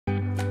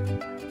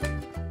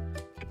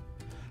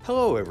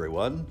Hello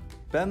everyone,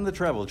 Ben the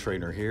Travel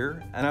Trainer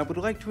here, and I would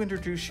like to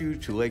introduce you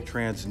to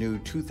Laketran's new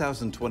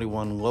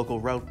 2021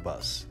 local route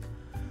bus.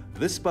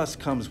 This bus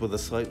comes with a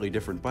slightly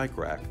different bike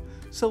rack,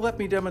 so let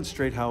me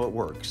demonstrate how it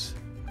works.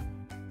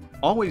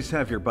 Always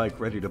have your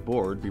bike ready to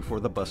board before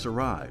the bus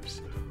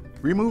arrives.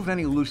 Remove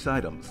any loose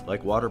items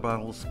like water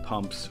bottles,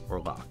 pumps, or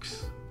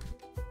locks.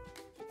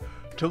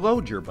 To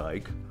load your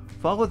bike,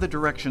 follow the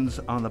directions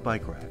on the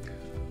bike rack.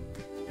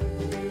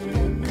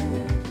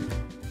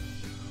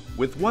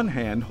 With one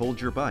hand, hold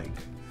your bike.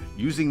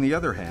 Using the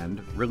other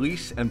hand,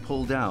 release and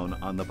pull down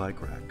on the bike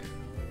rack.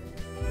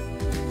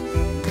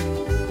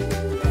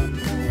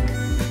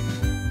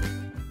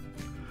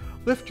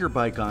 Lift your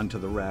bike onto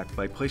the rack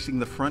by placing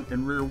the front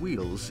and rear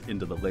wheels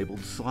into the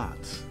labeled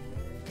slots.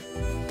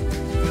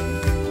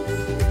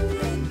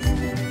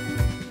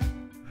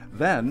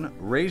 Then,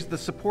 raise the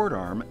support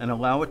arm and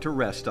allow it to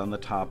rest on the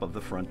top of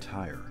the front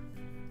tire.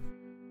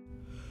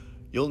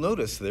 You'll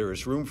notice there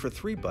is room for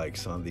 3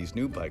 bikes on these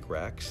new bike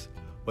racks.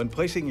 When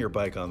placing your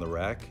bike on the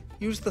rack,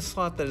 use the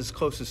slot that is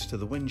closest to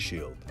the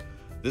windshield.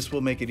 This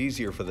will make it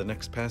easier for the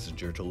next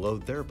passenger to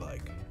load their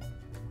bike.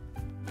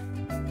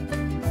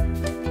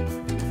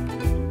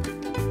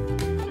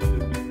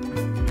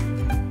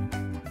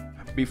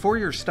 Before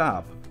your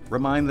stop,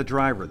 remind the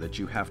driver that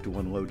you have to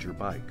unload your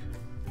bike.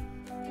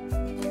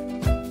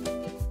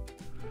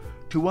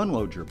 To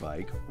unload your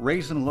bike,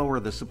 raise and lower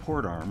the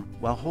support arm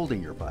while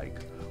holding your bike.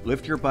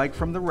 Lift your bike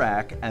from the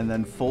rack and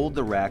then fold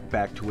the rack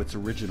back to its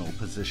original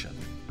position.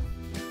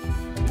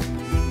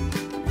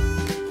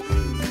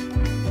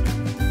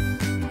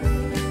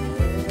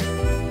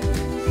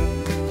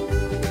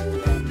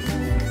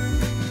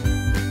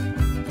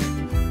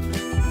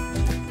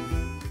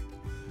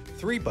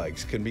 Three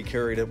bikes can be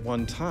carried at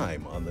one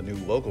time on the new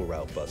local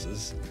route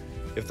buses.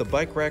 If the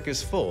bike rack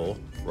is full,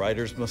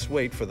 riders must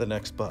wait for the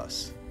next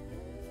bus.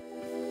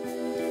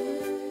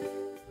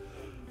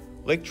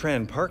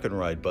 Laketran Park and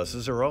Ride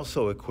buses are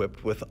also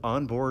equipped with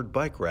onboard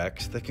bike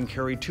racks that can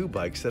carry 2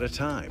 bikes at a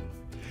time.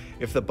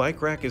 If the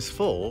bike rack is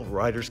full,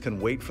 riders can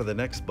wait for the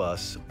next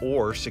bus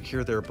or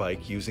secure their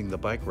bike using the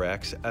bike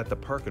racks at the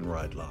Park and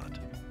Ride lot.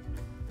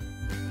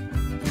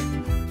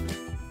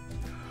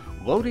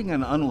 Loading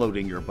and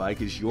unloading your bike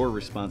is your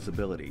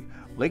responsibility.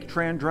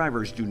 Laketran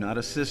drivers do not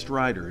assist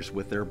riders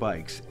with their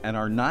bikes and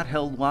are not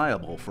held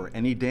liable for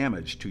any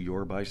damage to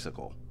your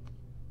bicycle.